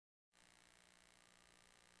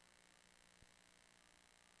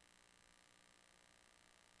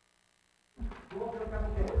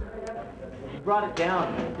brought it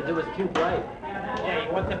down because it was too bright. Yeah,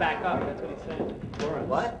 you want to back up, that's what he said.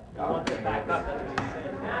 What? You want to back up, that's what he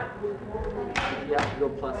said. You have to go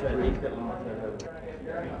 +3.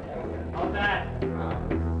 How's that?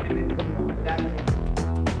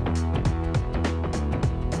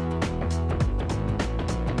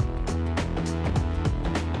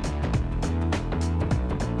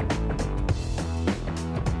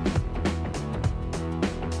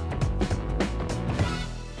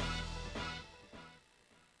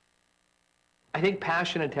 I think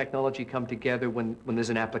passion and technology come together when there's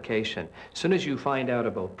an application. As soon as you find out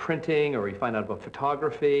about printing, or you find out about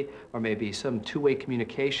photography, or maybe some two-way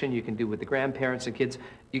communication you can do with the grandparents and kids,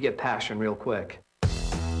 you get passion real quick.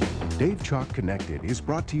 Dave Chalk Connected is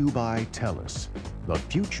brought to you by TELUS. The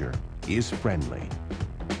future is friendly.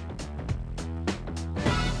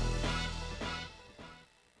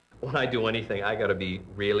 When I do anything, I gotta be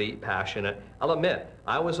really passionate. I'll admit,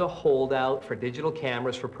 I was a holdout for digital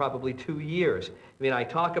cameras for probably 2 years. I mean, I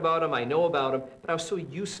talk about them, I know about them, but I was so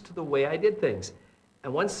used to the way I did things.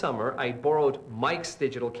 And one summer, I borrowed Mike's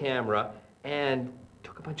digital camera and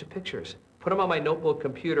took a bunch of pictures, put them on my notebook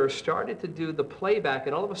computer, started to do the playback,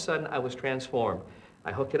 and all of a sudden, I was transformed.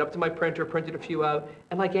 I hooked it up to my printer, printed a few out,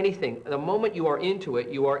 and like anything, the moment you are into it,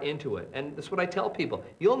 you are into it. And that's what I tell people.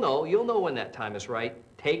 You'll know when that time is right.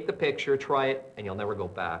 Take the picture, try it, and you'll never go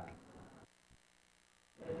back.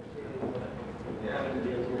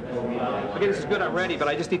 Okay, this is good, I'm ready, but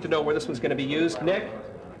I just need to know where this one's going to be used. Nick?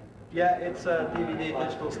 Yeah, it's a DVD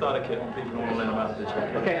digital starter kit. People want to learn about digital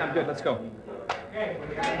kit. Okay, I'm good, let's go. Okay,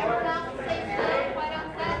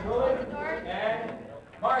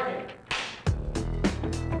 marking.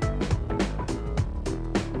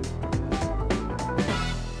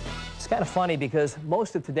 It's kind of funny because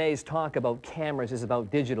most of today's talk about cameras is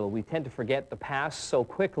about digital. We tend to forget the past so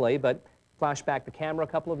quickly, but flash back the camera a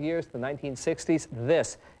couple of years, the 1960s,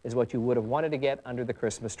 this is what you would have wanted to get under the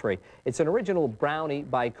Christmas tree. It's an original Brownie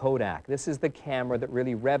by Kodak. This is the camera that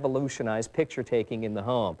really revolutionized picture taking in the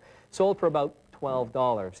home. Sold for about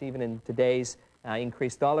 $12. Even in today's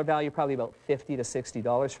increased dollar value, probably about $50 to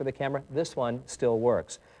 $60 for the camera. This one still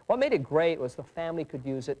works. What made it great was the family could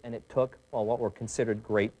use it, and it took, well, what were considered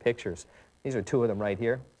great pictures. These are two of them right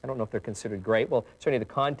here. I don't know if they're considered great. Well, certainly the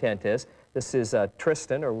content is. This is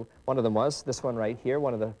Tristan, or one of them was. This one right here,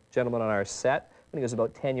 one of the gentlemen on our set. I think he was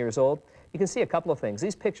about 10 years old. You can see a couple of things.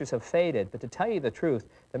 These pictures have faded, but to tell you the truth,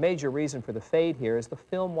 the major reason for the fade here is the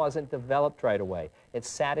film wasn't developed right away. It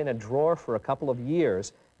sat in a drawer for a couple of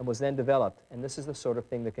years and was then developed, and this is the sort of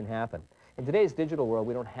thing that can happen. In today's digital world,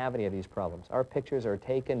 we don't have any of these problems. Our pictures are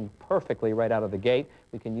taken perfectly right out of the gate.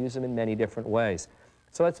 We can use them in many different ways.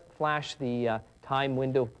 So let's flash the time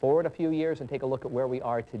window forward a few years and take a look at where we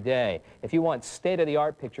are today. If you want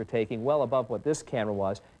state-of-the-art picture taking, well above what this camera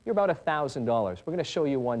was, you're about $1,000. We're going to show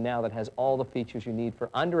you one now that has all the features you need for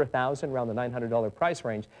under $1,000, around the $900 price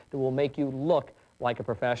range, that will make you look like a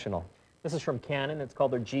professional. This is from Canon. It's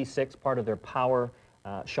called their G6, part of their Power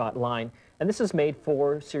Shot line. And this is made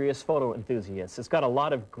for serious photo enthusiasts. It's got a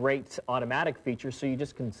lot of great automatic features, so you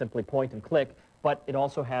just can simply point and click, but it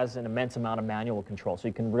also has an immense amount of manual control, so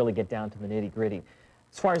you can really get down to the nitty-gritty.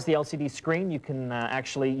 As far as the LCD screen, you can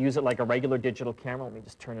actually use it like a regular digital camera. Let me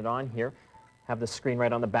just turn it on here. Have the screen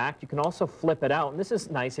right on the back. You can also flip it out, and this is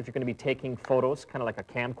nice if you're going to be taking photos, kind of like a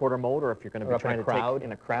camcorder mode, or if you're going to be trying to take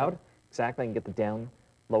in a crowd. Exactly, I can get the down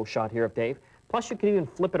low shot here of Dave. Plus, you can even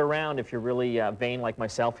flip it around if you're really vain like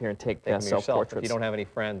myself here and take self-portraits. If you don't have any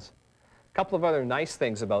friends. A couple of other nice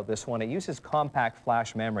things about this one. It uses compact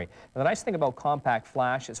flash memory. Now, the nice thing about compact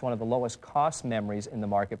flash, it's one of the lowest cost memories in the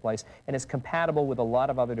marketplace, and it's compatible with a lot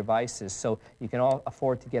of other devices, so you can all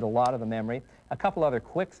afford to get a lot of the memory. A couple other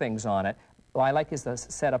quick things on it. What I like is the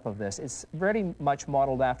setup of this. It's very much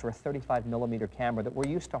modeled after a 35mm camera that we're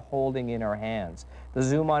used to holding in our hands. The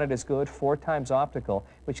zoom on it is good, 4 times optical,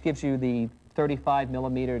 which gives you the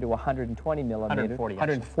 35mm to 120mm,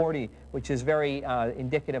 140, which is very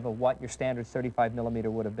indicative of what your standard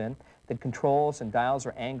 35mm would have been. The controls and dials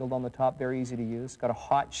are angled on the top, very easy to use. Got a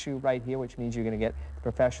hot shoe right here, which means you're going to get the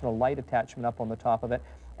professional light attachment up on the top of it.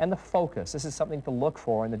 And the focus, this is something to look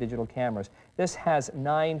for in the digital cameras. This has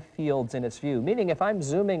 9 fields in its view, meaning if I'm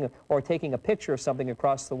zooming or taking a picture of something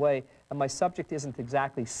across the way and my subject isn't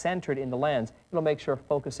exactly centered in the lens, it'll make sure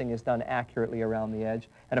focusing is done accurately around the edge.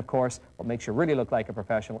 And of course, what makes you really look like a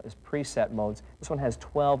professional is preset modes. This one has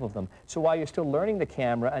 12 of them. So while you're still learning the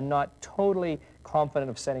camera and not totally confident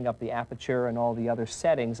of setting up the aperture and all the other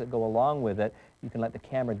settings that go along with it, you can let the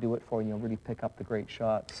camera do it for you and really pick up the great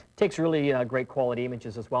shots. Takes really great quality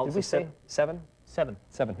images as well. Did we say 7? 7.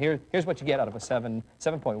 7. Here's what you get out of a 7.1.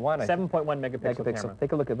 7.1 megapixel camera.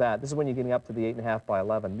 Take a look at that. This is when you're getting up to the 8.5 by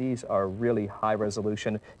 11. These are really high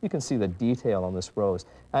resolution. You can see the detail on this rose.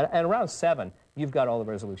 And around 7, you've got all the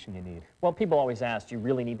resolution you need. Well, people always ask, do you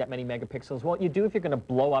really need that many megapixels? Well, you do if you're going to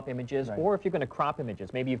blow up images or if you're going to crop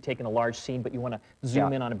images. Maybe you've taken a large scene, but you want to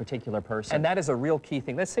zoom in on a particular person. And that is a real key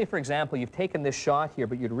thing. Let's say, for example, you've taken this shot here,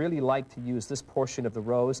 but you'd really like to use this portion of the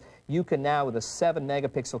rose. You can now, with a 7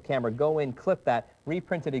 megapixel camera, go in, clip that,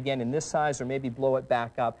 reprint it again in this size, or maybe blow it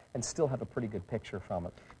back up, and still have a pretty good picture from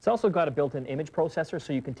it. It's also got a built-in image processor,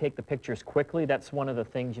 so you can take the pictures quickly. That's one of the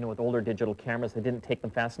things, you know, with older digital cameras, they didn't take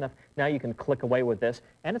them fast enough. Now you can click away with this.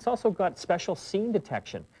 And it's also got special scene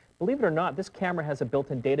detection. Believe it or not, this camera has a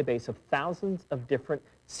built-in database of thousands of different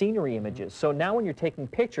scenery images. So now when you're taking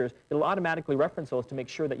pictures, it'll automatically reference those to make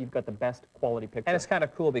sure that you've got the best quality picture. And it's kind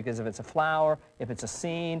of cool because if it's a flower, if it's a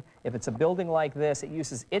scene, if it's a building like this, it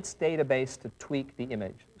uses its database to tweak the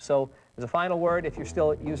image. So as a final word, if you're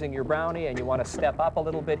still using your Brownie and you want to step up a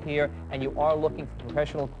little bit here and you are looking for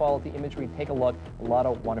professional quality imagery, take a look. A lot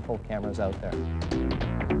of wonderful cameras out there.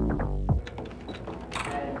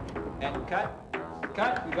 And cut.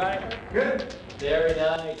 Cut. You got it? Good. Very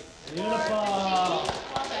nice. Beautiful.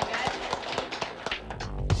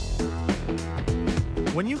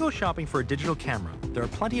 When you go shopping for a digital camera, there are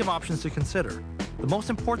plenty of options to consider. The most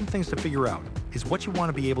important things to figure out is what you want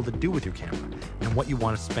to be able to do with your camera and what you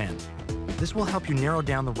want to spend. This will help you narrow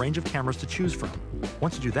down the range of cameras to choose from.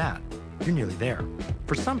 Once you do that, you're nearly there.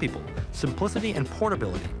 For some people, simplicity and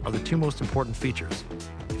portability are the two most important features.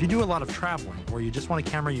 If you do a lot of traveling, or you just want a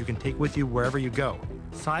camera you can take with you wherever you go,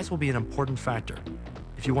 size will be an important factor.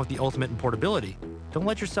 If you want the ultimate in portability, don't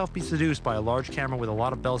let yourself be seduced by a large camera with a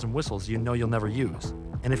lot of bells and whistles you know you'll never use.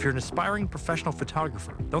 And if you're an aspiring professional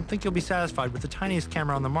photographer, don't think you'll be satisfied with the tiniest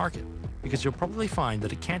camera on the market, because you'll probably find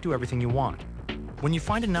that it can't do everything you want. When you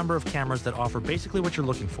find a number of cameras that offer basically what you're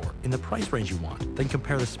looking for in the price range you want, then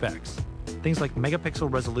compare the specs. Things like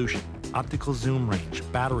megapixel resolution, optical zoom range,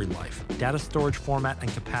 battery life, data storage format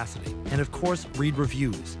and capacity, and of course, read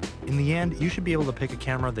reviews. In the end, you should be able to pick a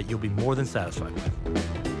camera that you'll be more than satisfied with.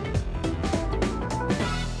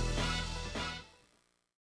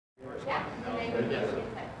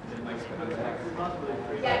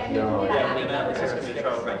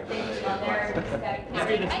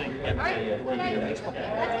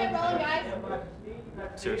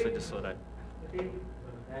 Seriously, just slow down.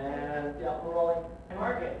 And yeah, we're rolling. And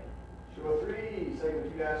mark it. 203,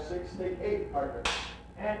 segment 2-6, take 8, partner.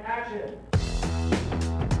 And action.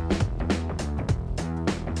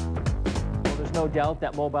 Well, there's no doubt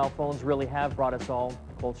that mobile phones really have brought us all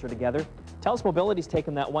closer together. TELUS Mobility's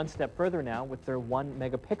taken that one step further now with their 1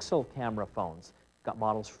 megapixel camera phones. Got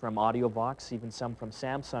models from AudioVox, even some from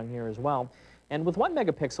Samsung here as well. And with 1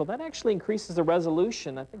 megapixel, that actually increases the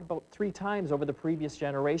resolution, I think, about 3 times over the previous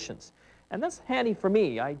generations. And that's handy for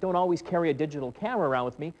me. I don't always carry a digital camera around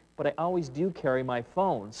with me, but I always do carry my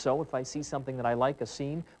phone. So if I see something that I like, a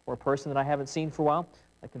scene or a person that I haven't seen for a while,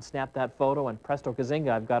 I can snap that photo and presto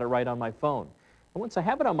kazinga, I've got it right on my phone. And once I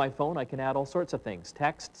have it on my phone, I can add all sorts of things.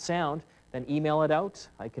 Text, sound, then email it out.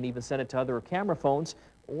 I can even send it to other camera phones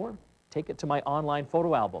or take it to my online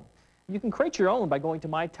photo album. You can create your own by going to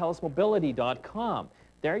mytelusmobility.com.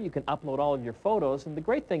 There you can upload all of your photos, and the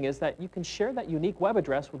great thing is that you can share that unique web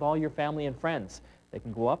address with all your family and friends. They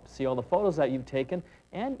can go up, see all the photos that you've taken,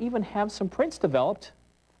 and even have some prints developed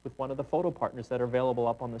with one of the photo partners that are available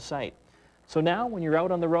up on the site. So now, when you're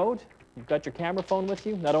out on the road, you've got your camera phone with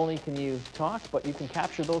you. Not only can you talk, but you can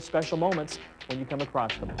capture those special moments when you come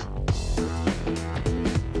across them.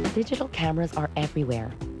 Digital cameras are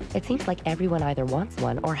everywhere. It seems like everyone either wants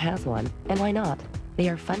one or has one, and why not? They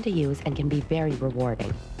are fun to use and can be very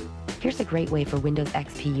rewarding. Here's a great way for Windows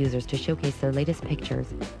XP users to showcase their latest pictures.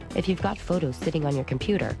 If you've got photos sitting on your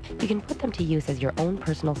computer, you can put them to use as your own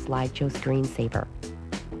personal slideshow screensaver.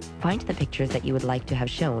 Find the pictures that you would like to have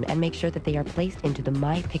shown and make sure that they are placed into the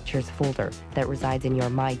My Pictures folder that resides in your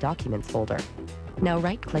My Documents folder. Now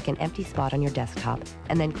right-click an empty spot on your desktop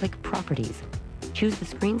and then click Properties. Choose the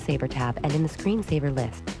Screensaver tab, and in the Screensaver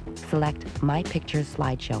list, select My Pictures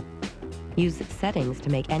Slideshow. Use Settings to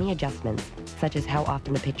make any adjustments, such as how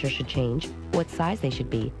often the picture should change, what size they should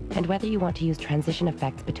be, and whether you want to use transition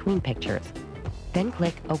effects between pictures. Then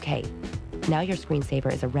click OK. Now your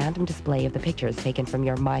screensaver is a random display of the pictures taken from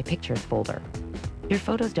your My Pictures folder. Your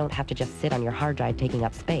photos don't have to just sit on your hard drive taking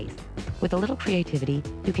up space. With a little creativity,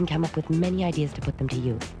 you can come up with many ideas to put them to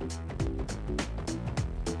use.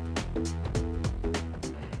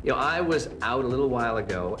 You know, I was out a little while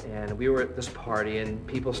ago, and we were at this party, and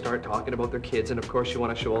people start talking about their kids, and of course you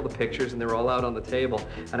want to show all the pictures, and they're all out on the table.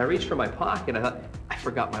 And I reached for my pocket, and I thought, I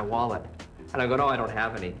forgot my wallet. And I go, no, I don't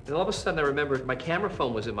have any. And all of a sudden I remembered my camera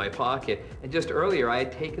phone was in my pocket, and just earlier I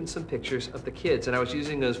had taken some pictures of the kids, and I was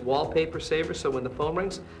using those wallpaper savers, so when the phone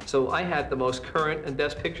rings, so I had the most current and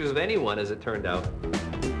best pictures of anyone, as it turned out.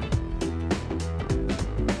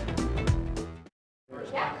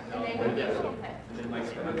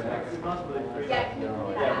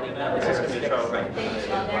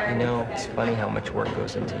 You know, it's funny how much work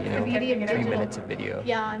goes into, 3 minutes of video.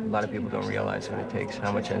 A lot of people don't realize what it takes,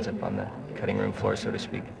 how much ends up on the cutting room floor, so to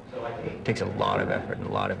speak. It takes a lot of effort and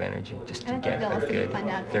a lot of energy just to get a good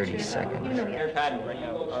 30 seconds. You can have that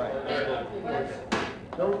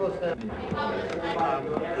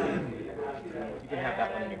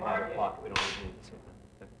one in your pocket. We don't need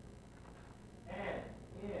it.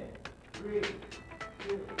 And in 3,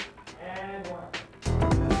 2, and 1.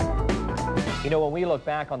 You know, when we look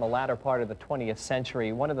back on the latter part of the 20th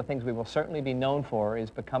century, one of the things we will certainly be known for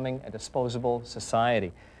is becoming a disposable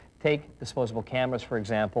society. Take disposable cameras, for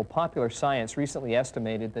example. Popular Science recently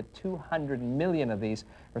estimated that 200 million of these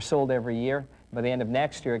are sold every year. By the end of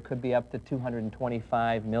next year, it could be up to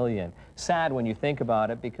 225 million. Sad when you think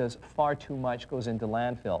about it, because far too much goes into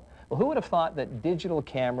landfill. Well, who would have thought that digital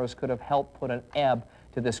cameras could have helped put an ebb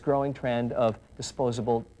to this growing trend of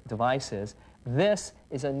disposable devices? This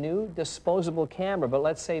is a new disposable camera, but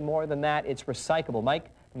let's say more than that, it's recyclable.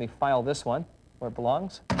 Mike, let me file this one where it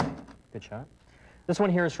belongs. Good shot. This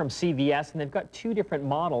one here is from CVS, and they've got 2 different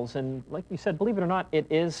models, and like you said, believe it or not, it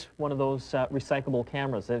is one of those recyclable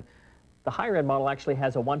cameras. The higher-end model actually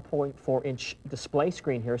has a 1.4-inch display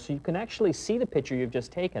screen here, so you can actually see the picture you've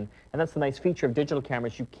just taken. And that's the nice feature of digital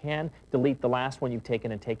cameras. You can delete the last one you've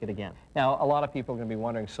taken and take it again. Now, a lot of people are going to be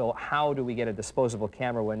wondering, so how do we get a disposable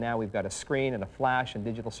camera when now we've got a screen and a flash and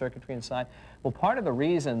digital circuitry inside? Well, part of the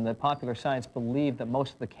reason that Popular Science believed that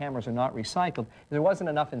most of the cameras are not recycled is there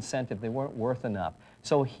wasn't enough incentive. They weren't worth enough.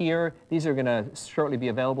 So here, these are going to shortly be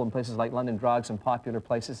available in places like London Drugs and popular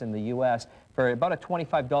places in the U.S. for about a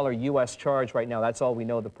 $25 U.S. charge right now. That's all we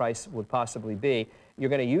know the price would possibly be. You're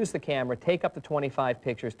going to use the camera, take up to 25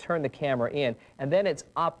 pictures, turn the camera in, and then it's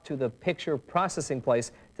up to the picture processing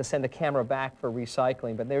place to send the camera back for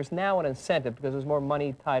recycling. But there's now an incentive because there's more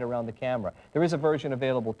money tied around the camera. There is a version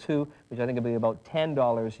available too, which I think will be about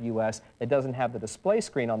 $10 U.S. It doesn't have the display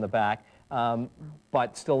screen on the back,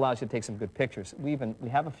 but still allows you to take some good pictures. We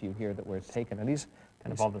have a few here that were taken, and these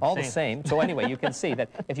kind of all the same. So anyway, you can see that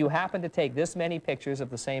if you happen to take this many pictures of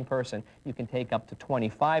the same person, you can take up to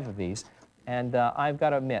 25 of these. And I've got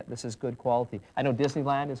to admit, this is good quality. I know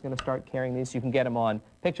Disneyland is going to start carrying these. You can get them on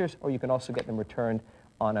pictures, or you can also get them returned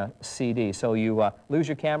on a CD. So you lose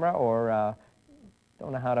your camera, or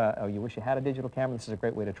don't know how to, or you wish you had a digital camera, this is a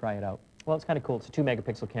great way to try it out. Well, it's kind of cool. It's a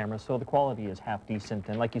 2-megapixel camera, so the quality is half decent.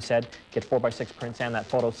 And like you said, get 4x6 prints and that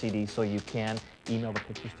photo CD, so you can email the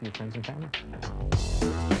pictures to your friends and family.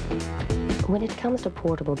 When it comes to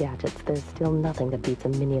portable gadgets, there's still nothing that beats a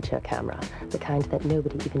miniature camera, the kind that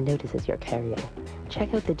nobody even notices you're carrying.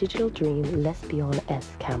 Check out the Digital Dream Lesbion S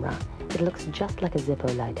camera. It looks just like a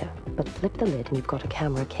Zippo lighter, but flip the lid and you've got a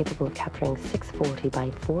camera capable of capturing 640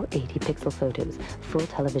 by 480 pixel photos, full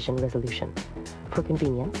television resolution. For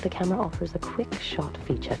convenience, the camera offers a quick shot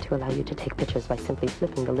feature to allow you to take pictures by simply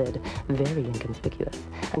flipping the lid, very inconspicuous,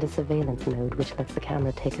 and a surveillance mode which lets the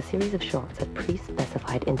camera take a series of shots at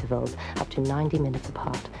pre-specified intervals up to 90 minutes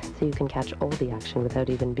apart, so you can catch all the action without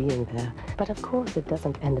even being there. But of course it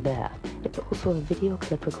doesn't end there. It's also a video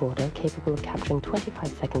clip recorder capable of capturing 25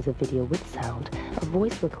 seconds of video with sound, a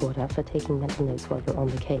voice recorder for taking mental notes while you're on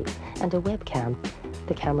the case, and a webcam.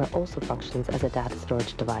 The camera also functions as a data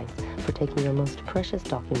storage device for taking your most precious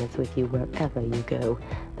documents with you wherever you go.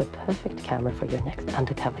 The perfect camera for your next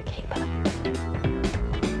undercover caper.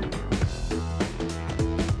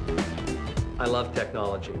 I love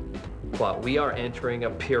technology, but we are entering a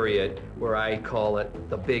period where I call it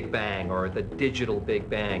the Big Bang, or the digital Big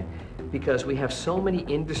Bang, because we have so many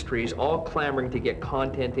industries all clamoring to get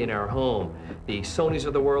content in our home. The Sonys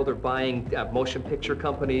of the world are buying motion picture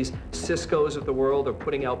companies, Cisco's of the world are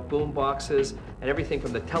putting out boom boxes, and everything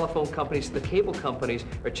from the telephone companies to the cable companies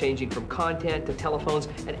are changing from content to telephones,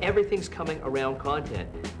 and everything's coming around content.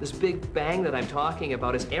 This Big Bang that I'm talking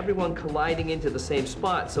about is everyone colliding into the same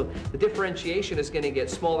spot, so the differentiation is going to get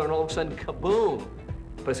smaller, and all of a sudden, kaboom!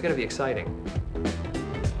 But it's going to be exciting.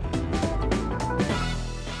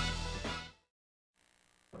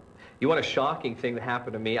 You want a shocking thing that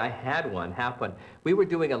happened to me? I had one happen. We were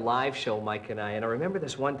doing a live show, Mike and I remember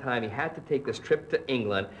this one time he had to take this trip to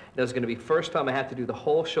England. It was going to be the first time I had to do the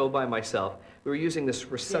whole show by myself. We were using this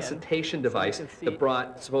resuscitation device that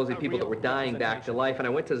brought supposedly people that were dying back to life, and I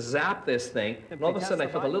went to zap this thing, and all of a sudden I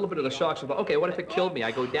felt a little bit of the shock. So I thought, okay, what if it killed me? I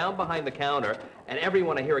go down behind the counter, and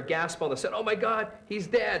everyone, I hear a gasp on the set, oh my God, he's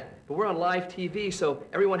dead. But we're on live TV, so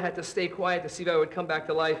everyone had to stay quiet to see if I would come back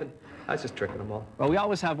to life, and I was just tricking them all. Well, we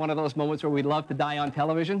always have one of those moments where we'd love to die on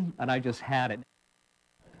television, and I just had it.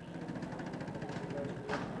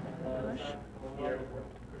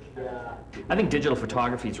 I think digital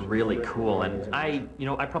photography is really cool, and I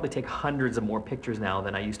probably take hundreds of more pictures now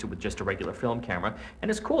than I used to with just a regular film camera,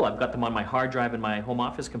 and it's cool. I've got them on my hard drive in my home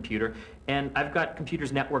office computer, and I've got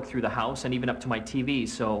computers networked through the house and even up to my TV,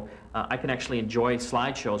 so I can actually enjoy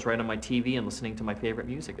slideshows right on my TV and listening to my favorite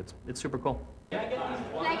music. It's super cool. Can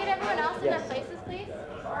I get everyone else in their places, please?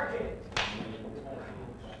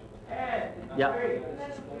 Yeah.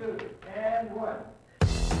 And 1.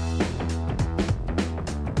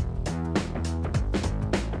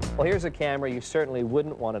 Well, here's a camera you certainly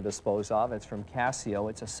wouldn't want to dispose of. It's from Casio.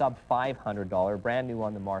 It's a sub $500, brand new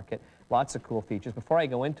on the market. Lots of cool features. Before I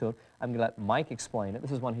go into it, I'm going to let Mike explain it.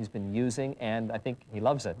 This is one he's been using, and I think he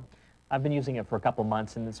loves it. I've been using it for a couple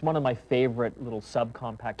months, and it's one of my favorite little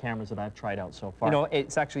subcompact cameras that I've tried out so far. You know,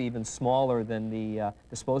 it's actually even smaller than the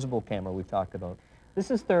disposable camera we've talked about. This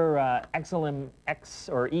is their XLM X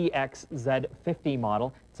or EXZ50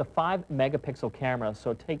 model. It's a 5-megapixel camera,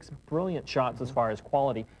 so it takes brilliant shots as far as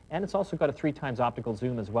quality, and it's also got a 3x optical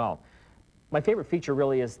zoom as well. My favorite feature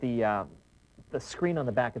really is the screen on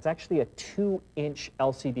the back. It's actually a 2-inch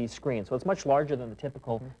LCD screen, so it's much larger than the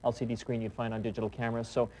typical LCD screen you'd find on digital cameras,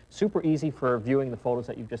 so super easy for viewing the photos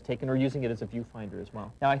that you've just taken or using it as a viewfinder as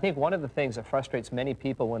well. Now, I think one of the things that frustrates many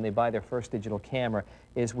people when they buy their first digital camera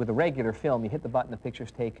is with a regular film, you hit the button, the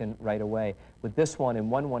picture's taken right away. With this one, in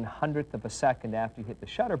 1/100th of a second after you hit the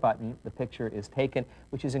shutter button, the picture is taken,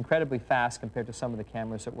 which is incredibly fast compared to some of the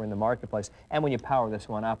cameras that were in the marketplace. And when you power this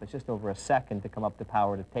one up, it's just over a second to come up to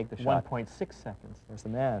power to take the shot. 1.6 seconds. There's the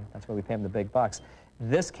man. That's why we pay him the big bucks.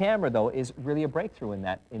 This camera, though, is really a breakthrough in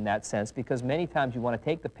that sense, because many times you want to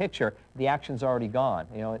take the picture, the action's already gone.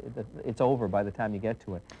 You know, it's over by the time you get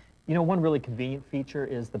to it. You know, one really convenient feature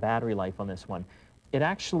is the battery life on this one. It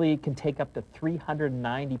actually can take up to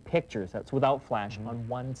 390 pictures, that's without flash, on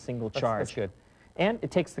one single charge. That's good. And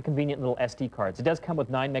it takes the convenient little SD cards. It does come with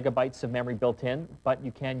 9 megabytes of memory built in, but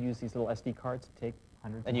you can use these little SD cards to take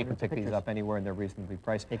hundreds and you can pick pictures. these up anywhere, and they're reasonably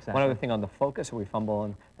priced. Exactly. One other thing on the focus, we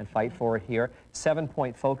fumble and fight for it here.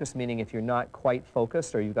 7-point focus, meaning if you're not quite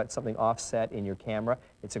focused or you've got something offset in your camera,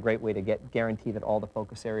 it's a great way to guarantee that all the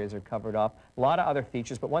focus areas are covered off. A lot of other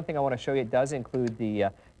features, but one thing I want to show you, it does include the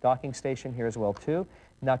docking station here as well, too.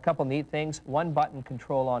 Now, a couple neat things. One button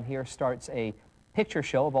control on here starts a picture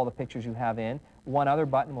show of all the pictures you have in. One other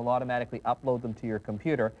button will automatically upload them to your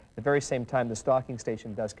computer. At the very same time, this docking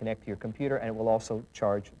station does connect to your computer, and it will also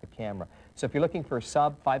charge the camera. So if you're looking for a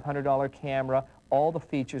sub $500 camera, all the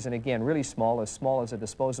features, and again, really small as a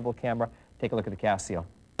disposable camera, take a look at the Casio.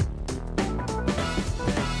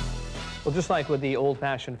 Well, just like with the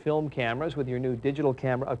old-fashioned film cameras, with your new digital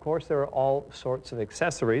camera, of course, there are all sorts of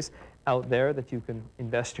accessories out there that you can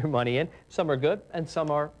invest your money in. Some are good and some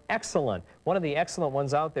are excellent. One of the excellent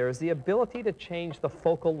ones out there is the ability to change the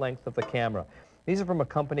focal length of the camera. These are from a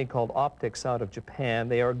company called Optics out of Japan.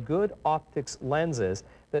 They are good optics lenses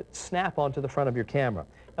that snap onto the front of your camera.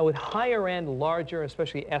 Now, with higher-end, larger,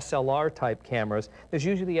 especially SLR-type cameras, there's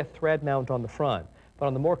usually a thread mount on the front. But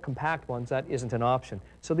on the more compact ones, that isn't an option.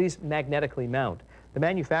 So these magnetically mount. The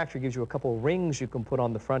manufacturer gives you a couple rings you can put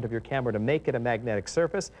on the front of your camera to make it a magnetic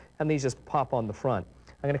surface, and these just pop on the front.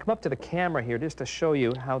 I'm going to come up to the camera here just to show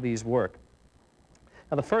you how these work.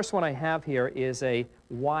 Now, the first one I have here is a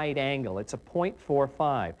wide angle. It's a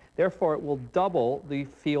 0.45. Therefore, it will double the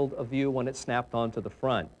field of view when it's snapped onto the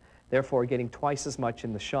front, therefore getting twice as much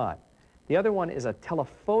in the shot. The other one is a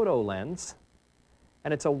telephoto lens,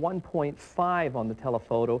 and it's a 1.5 on the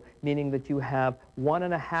telephoto, meaning that you have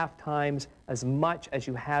 1.5 times as much as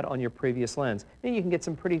you had on your previous lens. Meaning you can get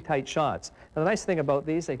some pretty tight shots. Now, the nice thing about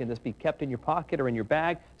these, they can just be kept in your pocket or in your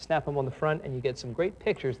bag, snap them on the front, and you get some great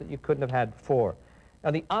pictures that you couldn't have had before. Now,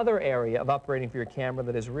 the other area of upgrading for your camera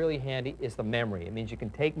that is really handy is the memory. It means you can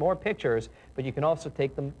take more pictures, but you can also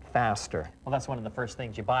take them faster. Well, that's one of the first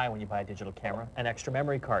things you buy when you buy a digital camera, an extra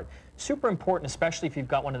memory card. Super important, especially if you've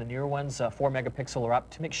got one of the newer ones, 4 megapixel or up,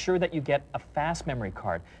 to make sure that you get a fast memory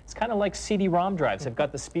card. It's kind of like CD-ROM drives. They've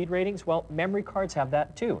got the speed ratings. Well, memory cards have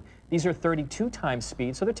that too. These are 32 times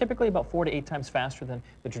speed, so they're typically about 4 to 8 times faster than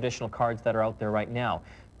the traditional cards that are out there right now.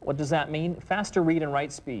 What does that mean? Faster read and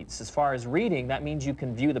write speeds. As far as reading, that means you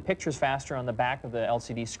can view the pictures faster on the back of the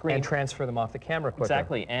LCD screen. And transfer them off the camera quicker.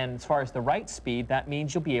 Exactly. And as far as the write speed, that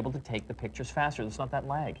means you'll be able to take the pictures faster. There's not that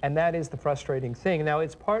lag. And that is the frustrating thing. Now,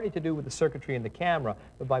 it's partly to do with the circuitry in the camera,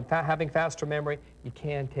 but by having faster memory, you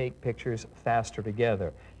can take pictures faster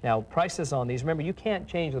together. Now, prices on these, remember, you can't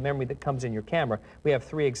change the memory that comes in your camera. We have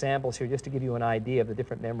 3 examples here just to give you an idea of the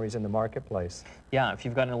different memories in the marketplace. Yeah, if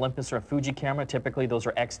you've got an Olympus or a Fuji camera, typically those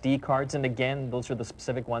are XD cards, and again, those are the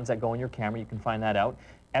specific ones that go in your camera. You can find that out.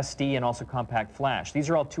 SD and also compact flash. These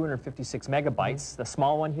are all 256 megabytes. The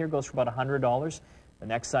small one here goes for about $100. The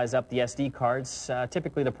next size up, the SD cards,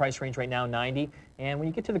 typically the price range right now, $90. And when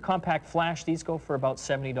you get to the compact flash, these go for about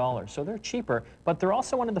 $70. So they're cheaper, but they're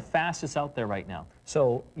also one of the fastest out there right now.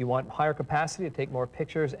 So you want higher capacity to take more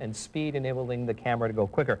pictures and speed enabling the camera to go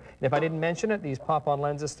quicker. And if I didn't mention it, these pop-on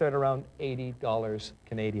lenses start around $80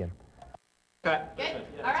 Canadian. Good.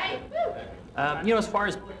 All right. You know, as far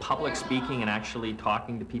as public speaking and actually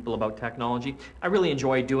talking to people about technology, I really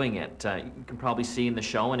enjoy doing it. You can probably see in the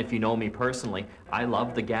show, and if you know me personally, I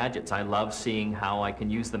love the gadgets. I love seeing how I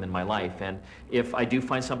can use them in my life. And if I do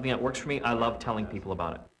find something that works for me, I love telling people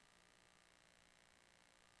about it.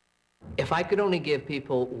 If I could only give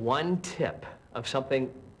people one tip of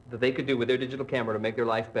something that they could do with their digital camera to make their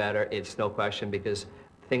life better, it's no question, because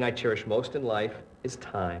the thing I cherish most in life is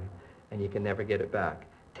time, and you can never get it back.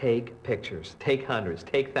 Take pictures, take hundreds,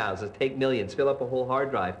 take thousands, take millions, fill up a whole hard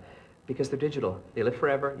drive, because they're digital. They live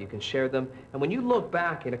forever, you can share them, and when you look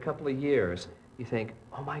back in a couple of years, you think,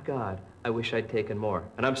 oh my God, I wish I'd taken more.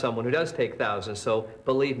 And I'm someone who does take thousands, so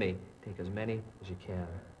believe me, take as many as you can.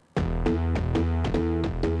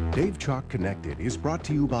 Dave Chalk Connected is brought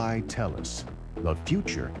to you by TELUS. The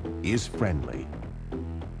future is friendly.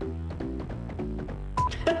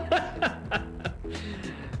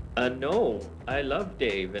 No, I love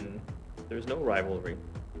Dave, and there's no rivalry.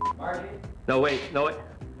 Marty. No, wait, no, wait.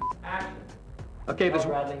 Action. Okay, there's...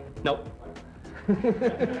 Bradley. Nope.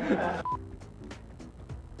 I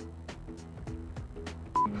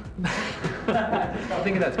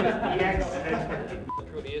think that's good. Yes. It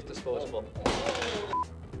truly is disposable.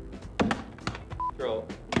 Throw.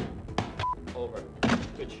 Over.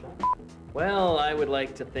 Good shot. Well, I would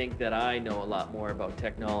like to think that I know a lot more about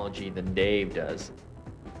technology than Dave does.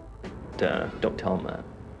 Don't tell him that.